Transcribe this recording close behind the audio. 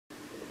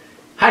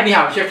Hi, 你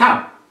好, Chef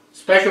Tom.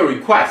 Special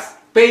request,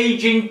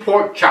 Beijing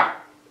pork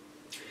chop,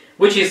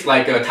 which is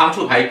like a 糖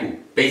醋排骨,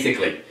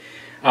 basically.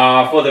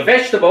 For the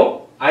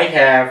vegetable, I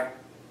have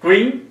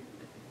green,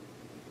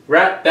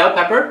 red bell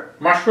pepper,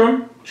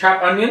 mushroom,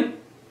 chopped onion,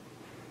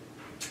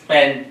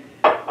 and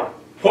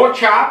pork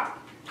chop.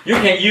 You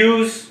can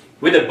use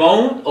with a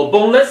bone or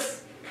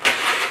boneless,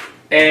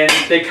 and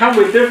they come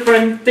with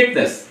different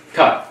thickness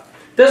cut.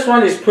 This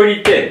one is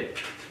pretty thin.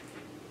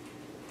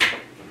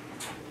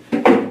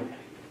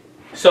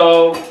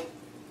 So,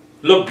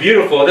 look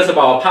beautiful. There's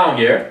about a pound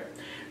here.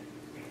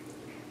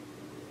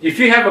 If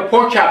you have a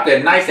pork chop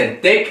that's nice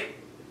and thick,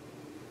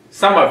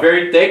 some are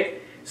very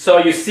thick. So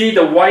you see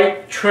the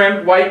white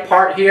trimmed white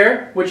part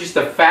here, which is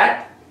the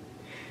fat.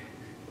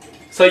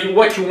 So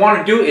what you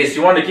want to do is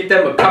you want to give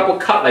them a couple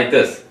cut like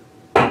this.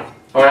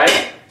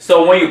 Alright?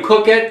 So when you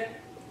cook it,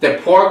 the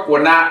pork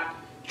will not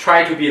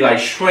try to be like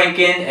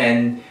shrinking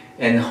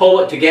and hold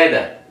it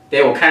together.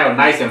 They will kind of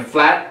nice and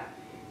flat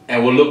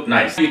and will look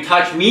nice. You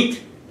touch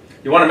meat,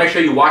 you want to make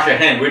sure you wash your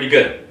hand really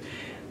good.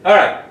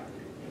 Alright,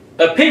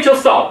 a pinch of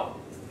salt,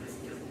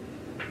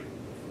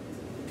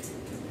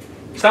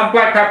 some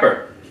black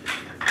pepper,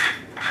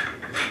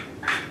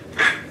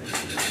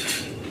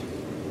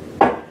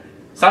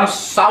 some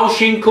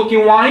xiaoxing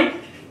cooking wine,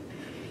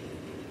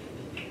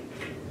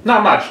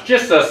 not much,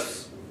 just a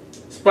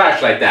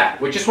splash like that.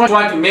 We just want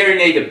to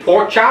marinate the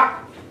pork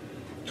chop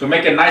to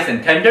make it nice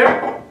and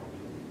tender.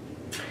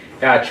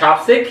 Got a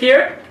chopstick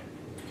here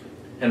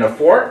and a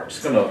fork.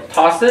 Just gonna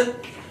toss it.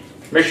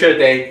 Make sure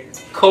they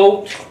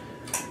coat,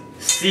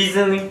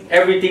 seasoning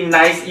everything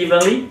nice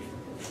evenly.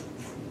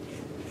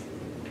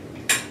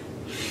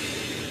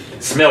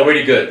 Smell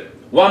really good.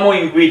 One more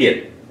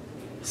ingredient,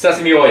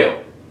 sesame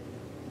oil.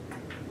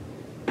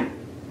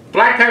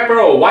 Black pepper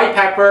or white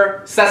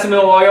pepper, sesame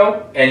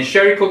oil, and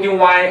sherry cooking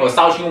wine or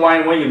xiaoxing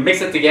wine. When you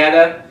mix it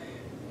together,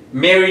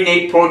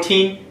 marinate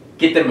protein,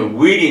 get them a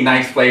really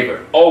nice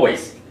flavor,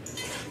 always.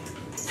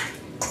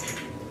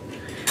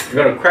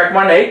 We're going to crack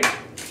one egg.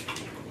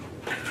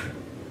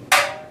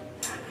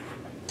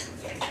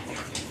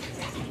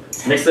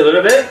 Mix it a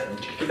little bit.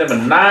 Give them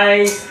a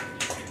nice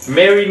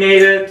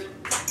marinated.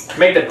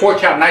 Make the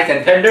pork chop nice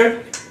and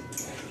tender.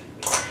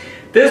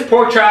 This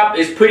pork chop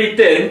is pretty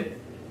thin,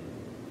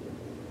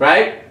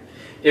 right?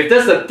 If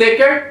this is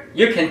thicker,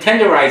 you can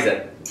tenderize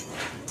it.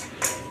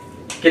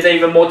 Get it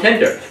even more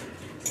tender.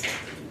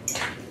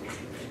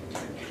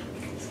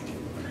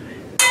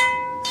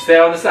 Stay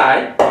on the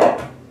side.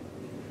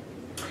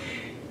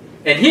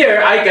 And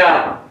here I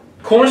got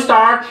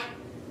cornstarch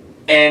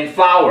and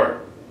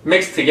flour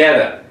mixed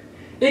together.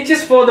 It's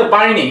just for the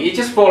binding. It's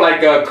just for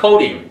like a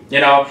coating. You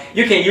know,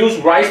 you can use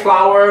rice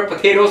flour,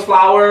 potatoes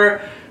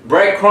flour,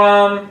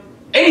 breadcrumb,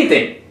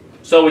 anything.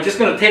 So we're just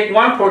going to take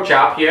one pork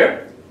chop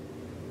here.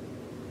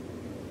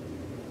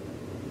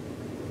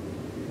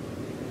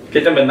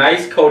 Get them a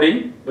nice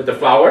coating with the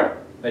flour,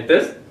 like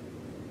this.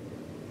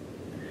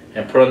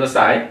 And put on the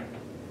side.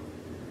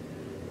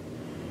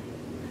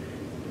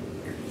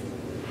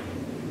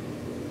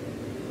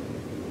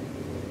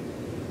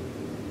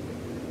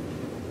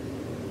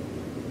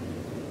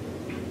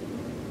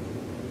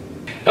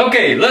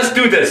 Okay, let's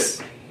do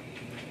this.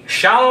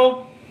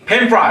 Shallow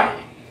pan fry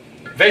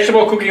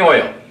vegetable cooking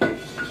oil.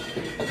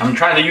 I'm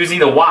trying to using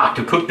the wok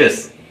to cook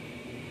this.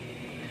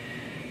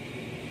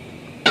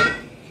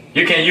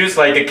 You can use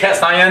like a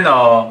cast iron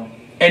or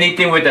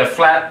anything with a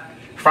flat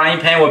frying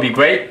pan would be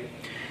great.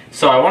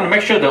 So I want to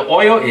make sure the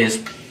oil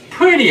is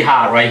pretty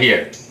hot right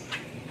here.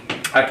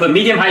 I put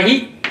medium high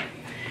heat,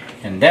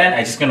 and then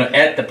I'm just going to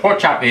add the pork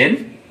chop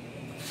in.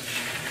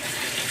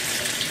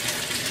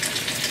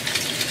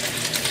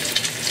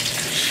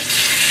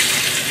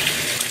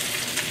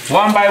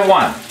 One by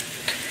one.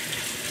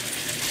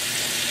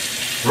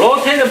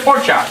 Rotate the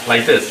pork chop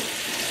like this.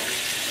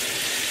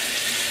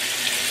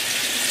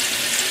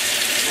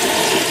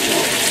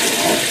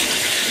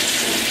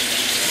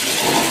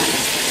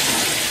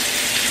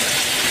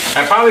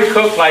 I probably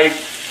cook like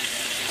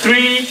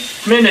 3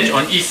 minutes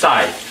on each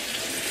side.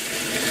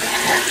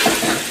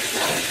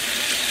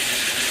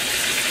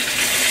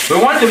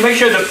 We want to make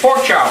sure the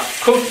pork chop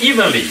cooks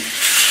evenly.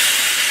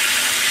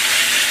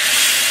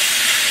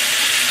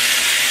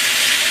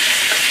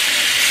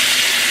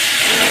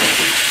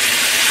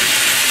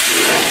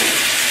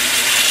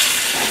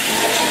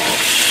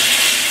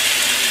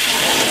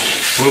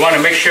 We want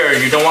to make sure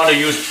you don't want to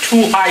use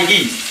too high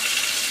heat.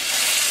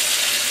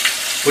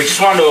 We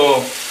just want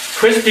to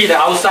crispy the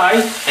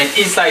outside and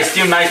inside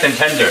still nice and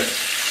tender.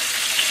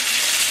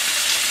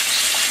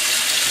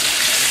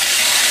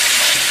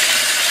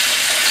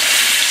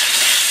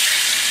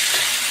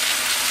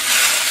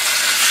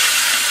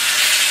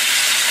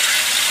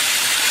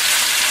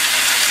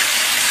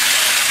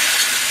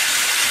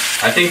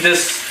 I think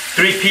this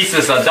 3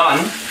 pieces are done.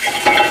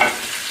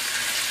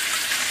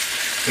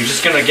 We're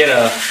just gonna get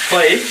a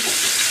plate.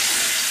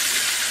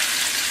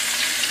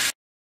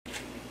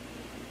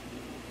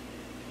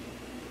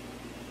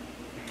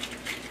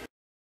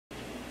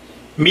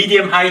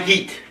 medium high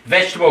heat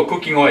vegetable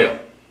cooking oil.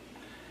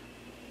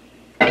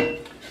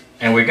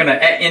 And we're gonna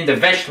add in the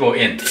vegetable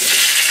in.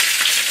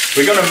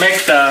 We're gonna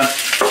make the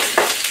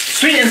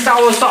sweet and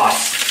sour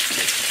sauce.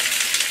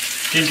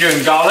 Ginger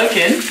and garlic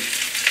in.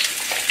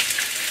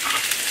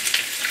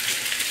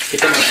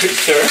 Give them a quick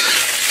stir.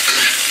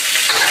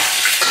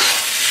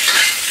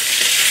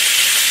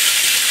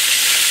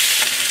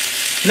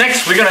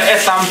 Next, we're gonna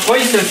add some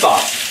hoisin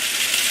sauce.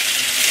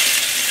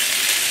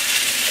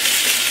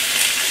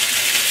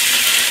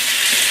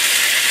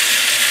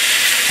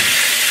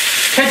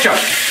 Ketchup.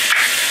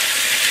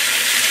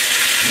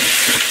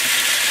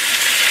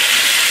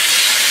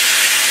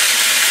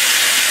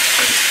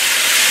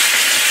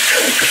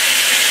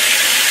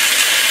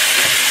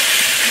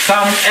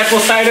 Some apple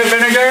cider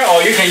vinegar,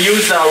 or you can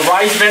use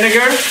rice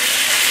vinegar.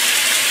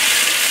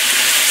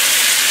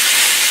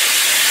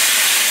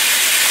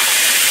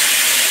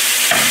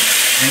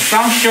 And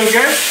some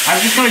sugar.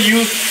 I'm just going to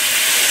use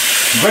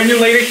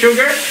granulated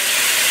sugar.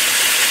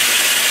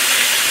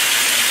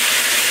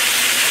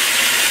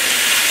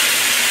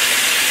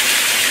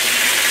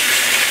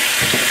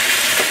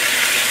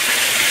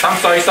 Some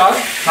soy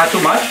sauce, not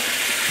too much.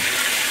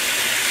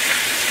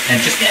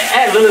 And just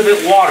add a little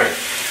bit water.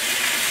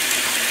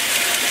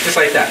 Just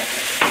like that.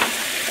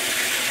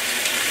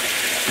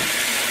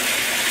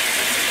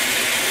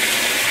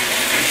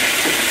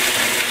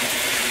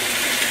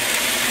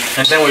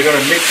 And then we're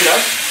going to mix it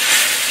up.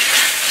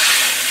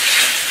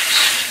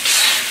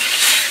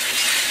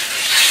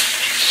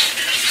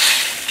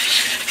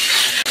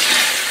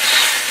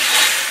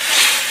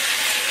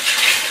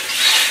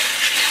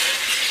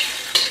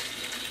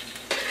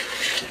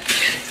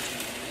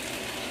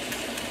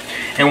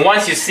 And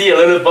once you see a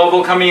little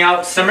bubble coming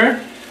out,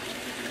 simmer,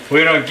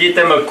 we're going to give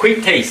them a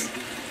quick taste.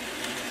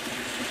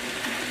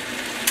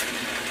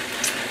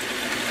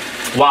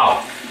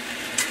 Wow,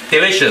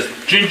 delicious.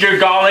 Ginger,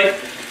 garlic,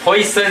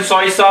 hoisin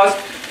soy sauce,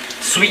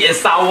 sweet and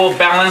sour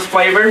balanced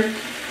flavor,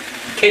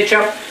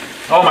 ketchup.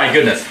 Oh my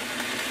goodness.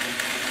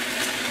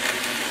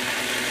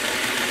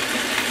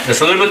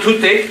 It's a little bit too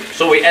thick,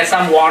 so we add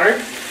some water.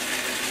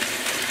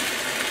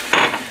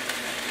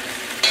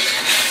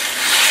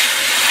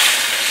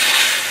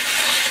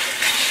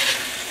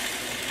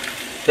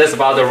 That's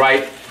about the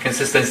right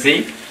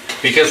consistency,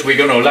 because we're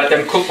going to let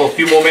them cook for a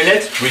few more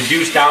minutes,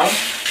 reduce down,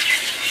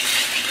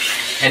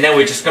 and then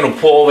we're just going to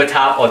pour over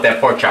top of that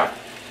pork chop.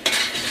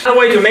 Another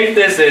way to make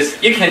this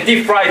is you can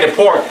deep fry the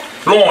pork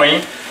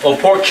loin or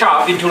pork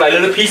chop into like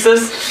little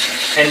pieces,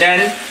 and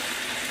then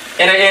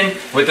add it in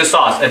with the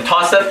sauce and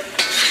toss it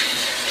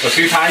a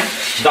few times.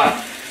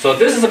 Done. So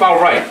this is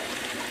about right.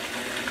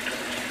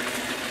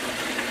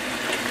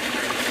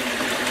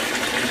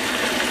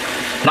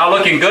 Now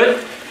looking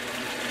good.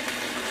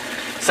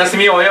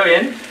 Sesame oil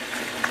in.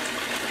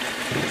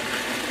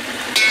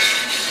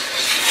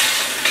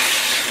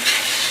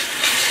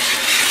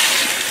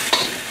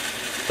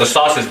 The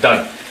sauce is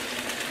done.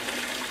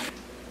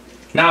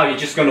 Now you're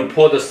just going to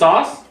pour the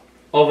sauce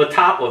over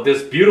top of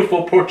this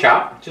beautiful pork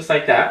chop, just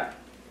like that.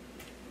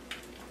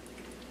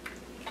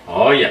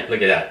 Oh yeah,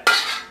 look at that.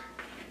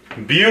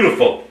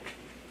 Beautiful.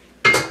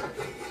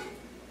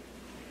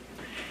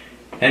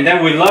 And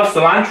then we love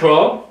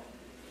cilantro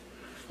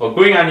or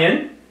green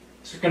onion.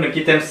 Just going to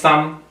give them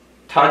some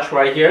touch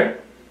right here.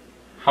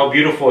 How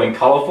beautiful and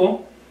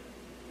colorful.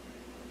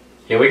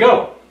 Here we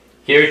go.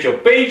 Here's your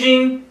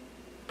Beijing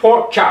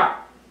pork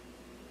chop.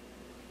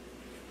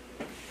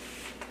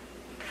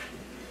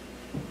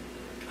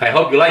 I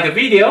hope you liked the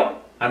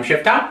video. I'm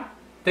Chef Tom.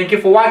 Thank you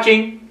for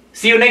watching.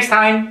 See you next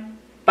time.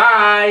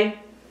 Bye.